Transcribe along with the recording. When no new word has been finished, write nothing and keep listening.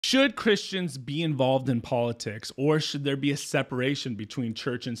Should Christians be involved in politics, or should there be a separation between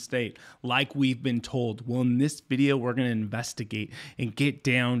church and state like we've been told? Well, in this video, we're going to investigate and get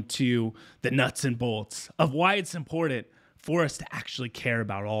down to the nuts and bolts of why it's important for us to actually care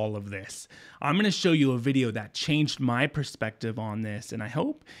about all of this. I'm going to show you a video that changed my perspective on this, and I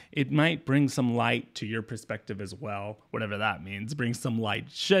hope it might bring some light to your perspective as well, whatever that means. Bring some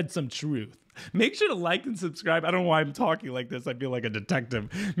light, shed some truth. Make sure to like and subscribe. I don't know why I'm talking like this. I feel like a detective.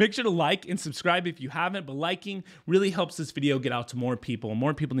 Make sure to like and subscribe if you haven't, but liking really helps this video get out to more people.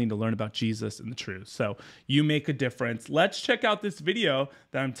 More people need to learn about Jesus and the truth. So you make a difference. Let's check out this video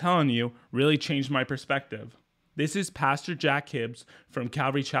that I'm telling you really changed my perspective. This is Pastor Jack Hibbs from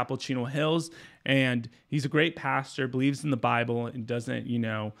Calvary Chapel, Chino Hills, and he's a great pastor, believes in the Bible, and doesn't,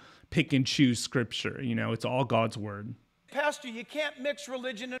 pick and choose scripture. It's all God's word. Pastor, you can't mix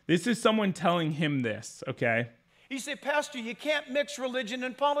religion and... This is someone telling him this, okay? You say, Pastor, you can't mix religion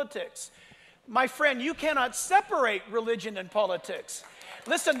and politics. My friend, you cannot separate religion and politics.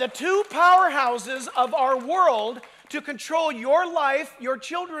 Listen, the two powerhouses of our world to control your life, your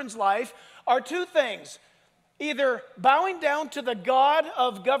children's life, are two things. Either bowing down to the God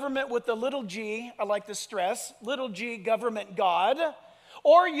of government with the little g, I like the stress, little g government God,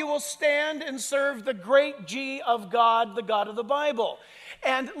 or you will stand and serve the great G of God, the God of the Bible.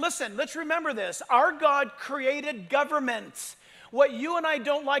 And listen, let's remember this. Our God created government. What you and I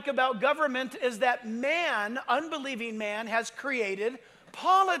don't like about government is that man, unbelieving man, has created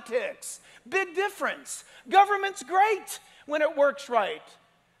politics. Big difference. Government's great when it works right.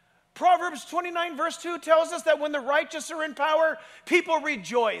 Proverbs 29 verse 2 tells us that when the righteous are in power, people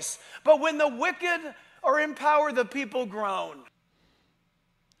rejoice. But when the wicked are in power, the people groan.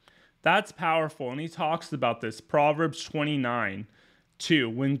 That's powerful, and he talks about this. Proverbs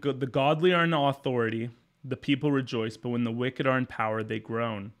 29:2. When the godly are in authority, the people rejoice, but when the wicked are in power, they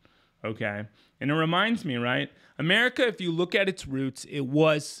groan. Okay? And it reminds me, right? America, if you look at its roots, it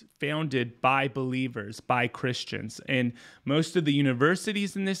was founded by believers, by Christians. And most of the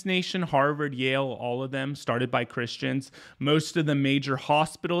universities in this nation, Harvard, Yale, all of them, started by Christians. Most of the major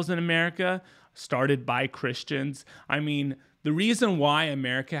hospitals in America started by Christians. I mean, the reason why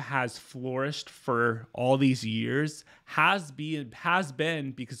America has flourished for all these years has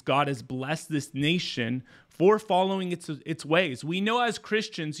been because God has blessed this nation for following its ways. We know as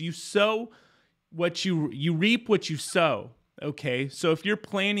Christians, you sow what you reap what you sow. Okay, so if you're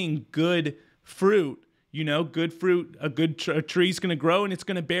planting good fruit, good fruit, a tree's going to grow and it's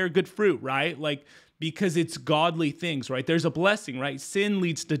going to bear good fruit, right? Because it's godly things, right? There's a blessing, right? Sin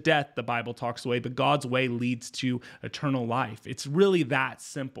leads to death, the Bible talks away, but God's way leads to eternal life. It's really that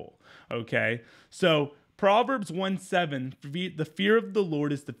simple, okay? So Proverbs 1:7, the fear of the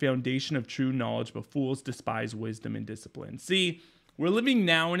Lord is the foundation of true knowledge, but fools despise wisdom and discipline. See, we're living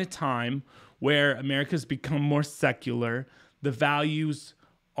now in a time where America's become more secular. The values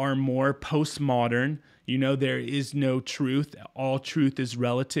are more postmodern. There is no truth. All truth is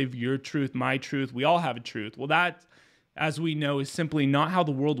relative. Your truth, my truth. We all have a truth. Well, that, as we know, is simply not how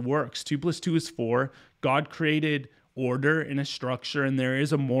the world works. 2 + 2 is 4. God created order and a structure, and there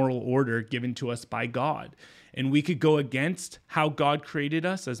is a moral order given to us by God. And we could go against how God created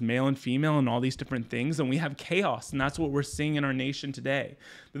us as male and female and all these different things, and we have chaos, and that's what we're seeing in our nation today.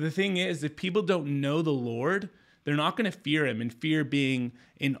 But the thing is, if people don't know the Lord, they're not going to fear him, and fear being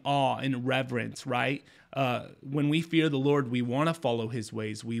in awe and reverence, right? When we fear the Lord, we want to follow his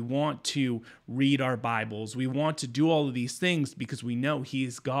ways. We want to read our Bibles. We want to do all of these things because we know he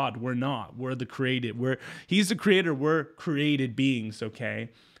is God. We're not. We're the created. He's the creator. We're created beings, okay?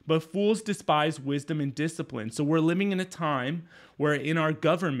 But fools despise wisdom and discipline. So we're living in a time where in our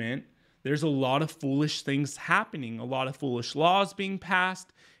government, there's a lot of foolish things happening, a lot of foolish laws being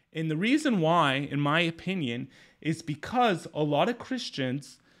passed. And the reason why, in my opinion, is because a lot of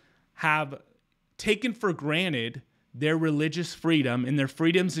Christians have taken for granted their religious freedom and their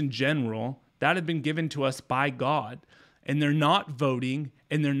freedoms in general that have been given to us by God. And they're not voting,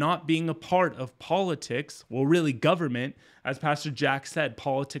 and they're not being a part of politics. Well, really government, as Pastor Jack said,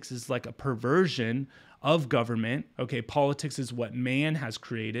 politics is like a perversion of government. Okay, politics is what man has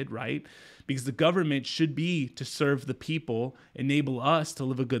created, right? Because the government should be to serve the people, enable us to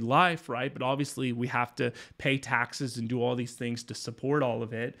live a good life, right? But obviously we have to pay taxes and do all these things to support all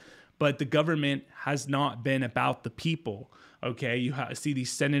of it. But the government has not been about the people. Okay, you see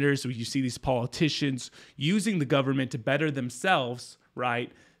these senators, or you see these politicians using the government to better themselves,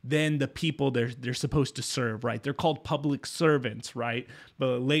 right? Than the people they're supposed to serve, right? They're called public servants, right?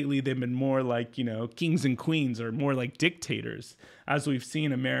 But lately they've been more like, kings and queens, or more like dictators, as we've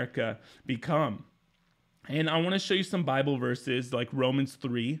seen America become. And I want to show you some Bible verses like Romans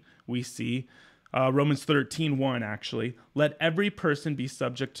 3, we see. Romans 13:1 actually. Let every person be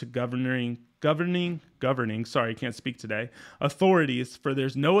subject to governing, sorry, I can't speak today, authorities, for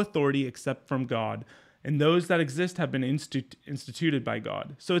there's no authority except from God, and those that exist have been instituted by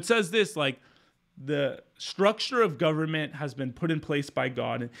God. So it says this, like, the structure of government has been put in place by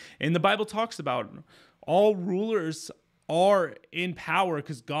God. And the Bible talks about all rulers are in power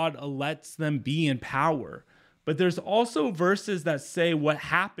because God lets them be in power. But there's also verses that say what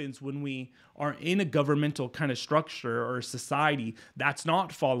happens when we are in a governmental kind of structure or society that's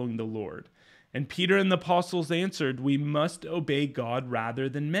not following the Lord. And Peter and the apostles answered, we must obey God rather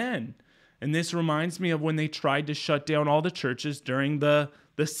than men. And this reminds me of when they tried to shut down all the churches during the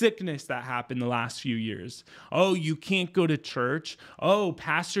sickness that happened the last few years. Oh, you can't go to church. Oh,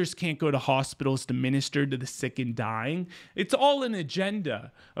 pastors can't go to hospitals to minister to the sick and dying. It's all an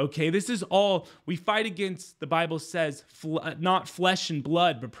agenda, okay? This is all, we fight against, the Bible says, not flesh and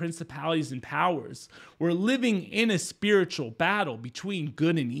blood, but principalities and powers. We're living in a spiritual battle between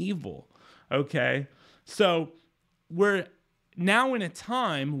good and evil, okay? So we're now in a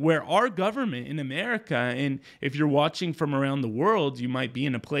time where our government in America, and if you're watching from around the world, you might be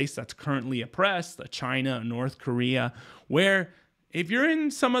in a place that's currently oppressed, like China, North Korea, where if you're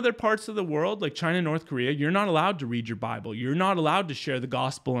in some other parts of the world, like China, North Korea, you're not allowed to read your Bible. You're not allowed to share the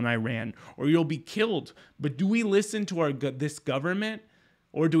gospel in Iran, or you'll be killed. But do we listen to this government,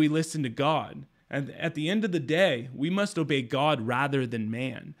 or do we listen to God? And at the end of the day, we must obey God rather than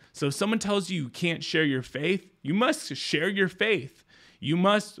man. So if someone tells you you can't share your faith, you must share your faith. You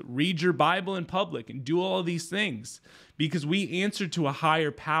must read your Bible in public and do all of these things because we answer to a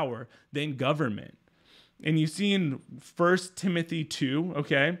higher power than government. And you see in 1 Timothy 2,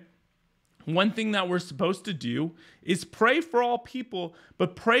 okay, one thing that we're supposed to do is pray for all people,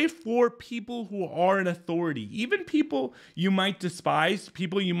 but pray for people who are in authority. Even people you might despise,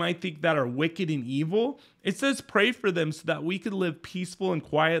 people you might think that are wicked and evil. It says pray for them so that we could live peaceful and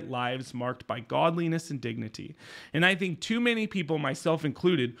quiet lives marked by godliness and dignity. And I think too many people, myself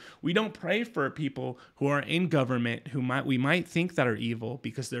included, we don't pray for people who are in government who we might think that are evil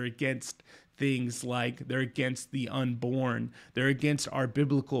because they're against things like they're against the unborn. They're against our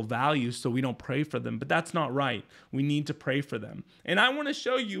biblical values, so we don't pray for them. But that's not right. We need to pray for them. And I want to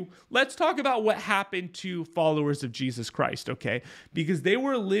show you, let's talk about what happened to followers of Jesus Christ, okay? Because they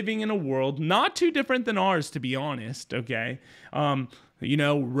were living in a world not too different than ours, to be honest, okay? You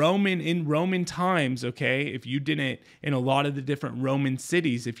know, in Roman times, okay, if you didn't, in a lot of the different Roman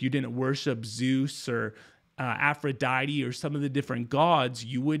cities, if you didn't worship Zeus or Aphrodite or some of the different gods,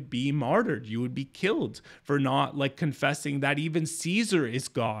 you would be martyred. You would be killed for not like confessing that even Caesar is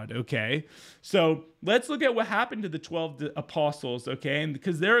God, okay? So let's look at what happened to the 12 apostles, okay? And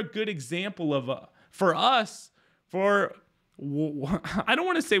because they're a good example of, for us, for, I don't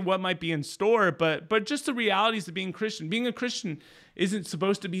want to say what might be in store, but just the realities of being Christian. Being a Christian isn't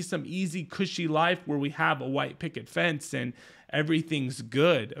supposed to be some easy, cushy life where we have a white picket fence and everything's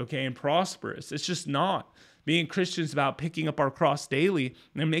good, okay, and prosperous. It's just not. Being Christian is about picking up our cross daily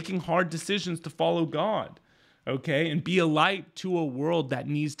and making hard decisions to follow God, okay, and be a light to a world that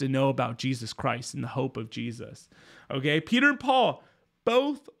needs to know about Jesus Christ and the hope of Jesus, okay? Peter and Paul,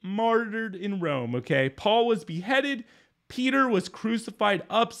 both martyred in Rome, okay? Paul was beheaded. Peter was crucified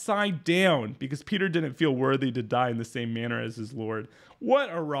upside down because Peter didn't feel worthy to die in the same manner as his Lord. What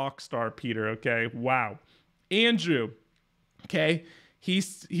a rock star, Peter, okay? Wow. Andrew, okay,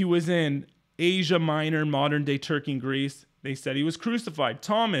 he was in Asia Minor, modern-day Turkey and Greece. They said he was crucified.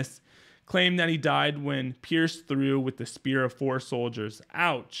 Thomas claimed that he died when pierced through with the spear of 4 soldiers.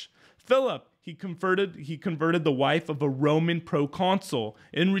 Ouch. Philip, he converted the wife of a Roman proconsul.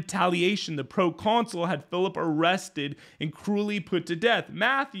 In retaliation, the proconsul had Philip arrested and cruelly put to death.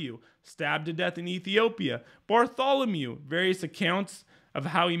 Matthew, stabbed to death in Ethiopia. Bartholomew, various accounts of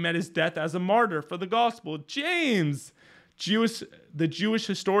how he met his death as a martyr for the gospel. James, the Jewish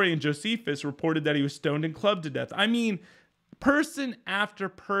historian Josephus reported that he was stoned and clubbed to death. I mean, person after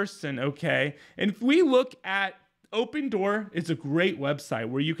person, okay? And if we look at Open Door, it's a great website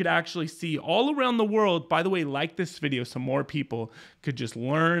where you could actually see all around the world. By the way, like this video so more people could just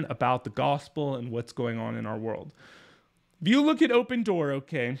learn about the gospel and what's going on in our world. If you look at Open Door,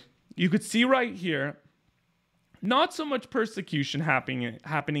 okay, you could see right here, not so much persecution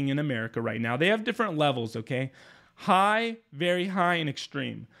happening in America right now. They have different levels, okay? High, very high, and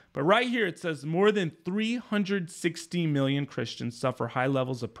extreme. But right here it says more than 360 million Christians suffer high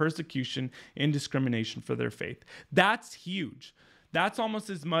levels of persecution and discrimination for their faith. That's huge. That's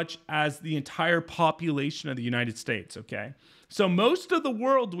almost as much as the entire population of the United States, okay? So most of the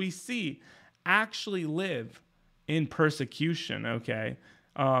world we see actually live in persecution, okay?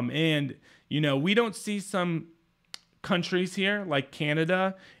 And, we don't see some countries here like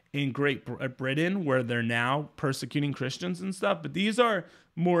Canada and Great Britain where they're now persecuting Christians and stuff, but these are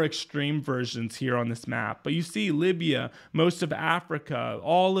more extreme versions here on this map. But you see Libya, most of Africa,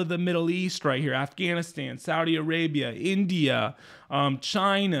 all of the Middle East right here, Afghanistan, Saudi Arabia, India,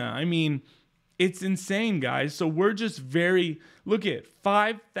 China. I mean, it's insane, guys. So we're just look at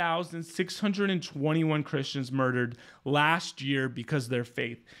 5,621 Christians murdered last year because of their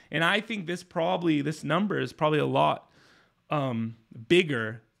faith. And I think this number is probably a lot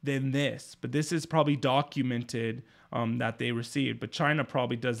bigger than this, but this is probably documented that they received. But China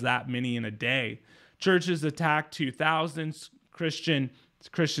probably does that many in a day. Churches attacked 2,000,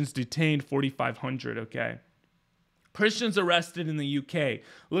 Christians detained 4,500, okay? Christians arrested in the UK.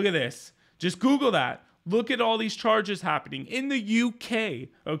 Look at this. Just Google that. Look at all these charges happening in the UK,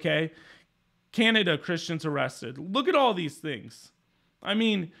 okay? Canada, Christians arrested. Look at all these things. I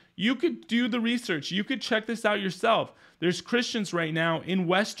mean, you could do the research. You could check this out yourself. There's Christians right now in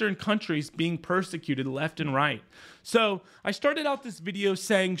Western countries being persecuted left and right. So I started out this video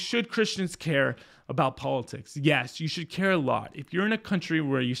saying, should Christians care about politics? Yes, you should care a lot. If you're in a country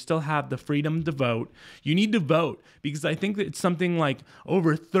where you still have the freedom to vote, you need to vote, because I think that it's something like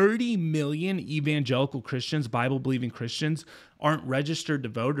over 30 million evangelical Christians, Bible-believing Christians, aren't registered to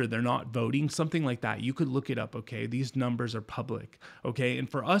vote, or they're not voting, something like that. You could look it up, okay? These numbers are public, okay? And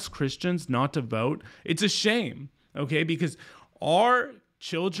for us Christians not to vote, it's a shame, okay? Because our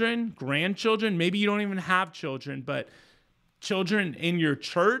children, grandchildren, maybe you don't even have children, but children in your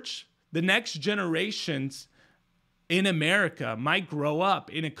church, the next generations in America might grow up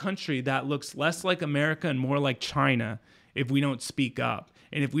in a country that looks less like America and more like China if we don't speak up,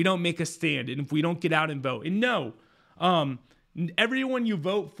 and if we don't make a stand, and if we don't get out and vote. And no, everyone you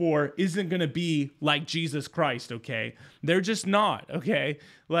vote for isn't going to be like Jesus Christ, okay? They're just not, okay?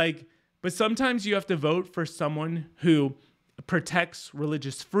 But sometimes you have to vote for someone who protects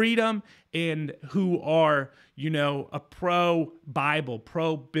religious freedom and who are, a pro-Bible,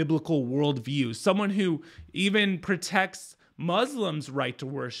 pro-biblical worldview. Someone who even protects Muslims' right to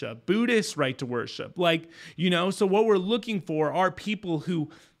worship, Buddhists' right to worship. So what we're looking for are people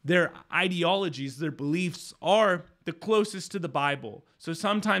who their ideologies, their beliefs are the closest to the Bible. So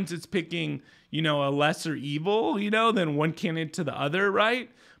sometimes it's picking, a lesser evil, than one candidate to the other,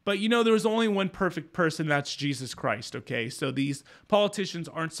 right? But there's only one perfect person, that's Jesus Christ, okay? So these politicians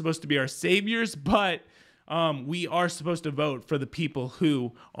aren't supposed to be our saviors, but we are supposed to vote for the people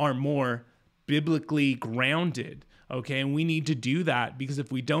who are more biblically grounded, okay? And we need to do that, because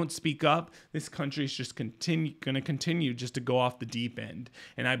if we don't speak up, this country is just going to continue just to go off the deep end.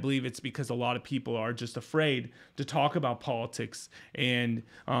 And I believe it's because a lot of people are just afraid to talk about politics and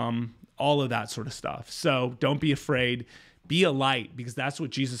all of that sort of stuff. So don't be afraid. Be a light, because that's what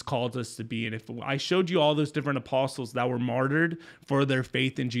Jesus called us to be. And if I showed you all those different apostles that were martyred for their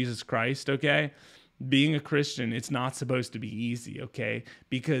faith in Jesus Christ, okay? Being a Christian, it's not supposed to be easy, okay?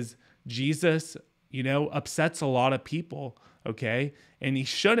 Because Jesus, upsets a lot of people, okay? And he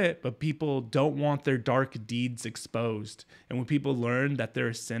shouldn't, but people don't want their dark deeds exposed. And when people learn that they're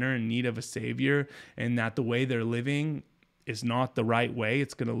a sinner in need of a savior, and that the way they're living is not the right way,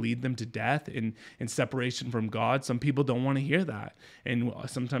 it's going to lead them to death and separation from God. Some people don't want to hear that. And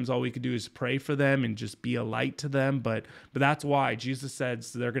sometimes all we could do is pray for them and just be a light to them. But that's why Jesus said,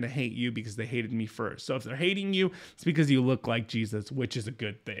 so they're going to hate you because they hated me first. So if they're hating you, it's because you look like Jesus, which is a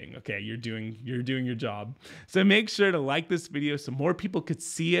good thing. Okay, you're doing your job. So make sure to like this video so more people could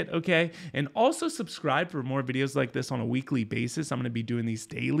see it, okay? And also subscribe for more videos like this on a weekly basis. I'm going to be doing these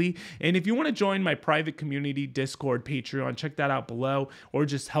daily. And if you want to join my private community, Discord, Patreon, check that out below, or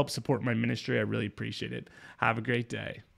just help support my ministry. I really appreciate it. Have a great day.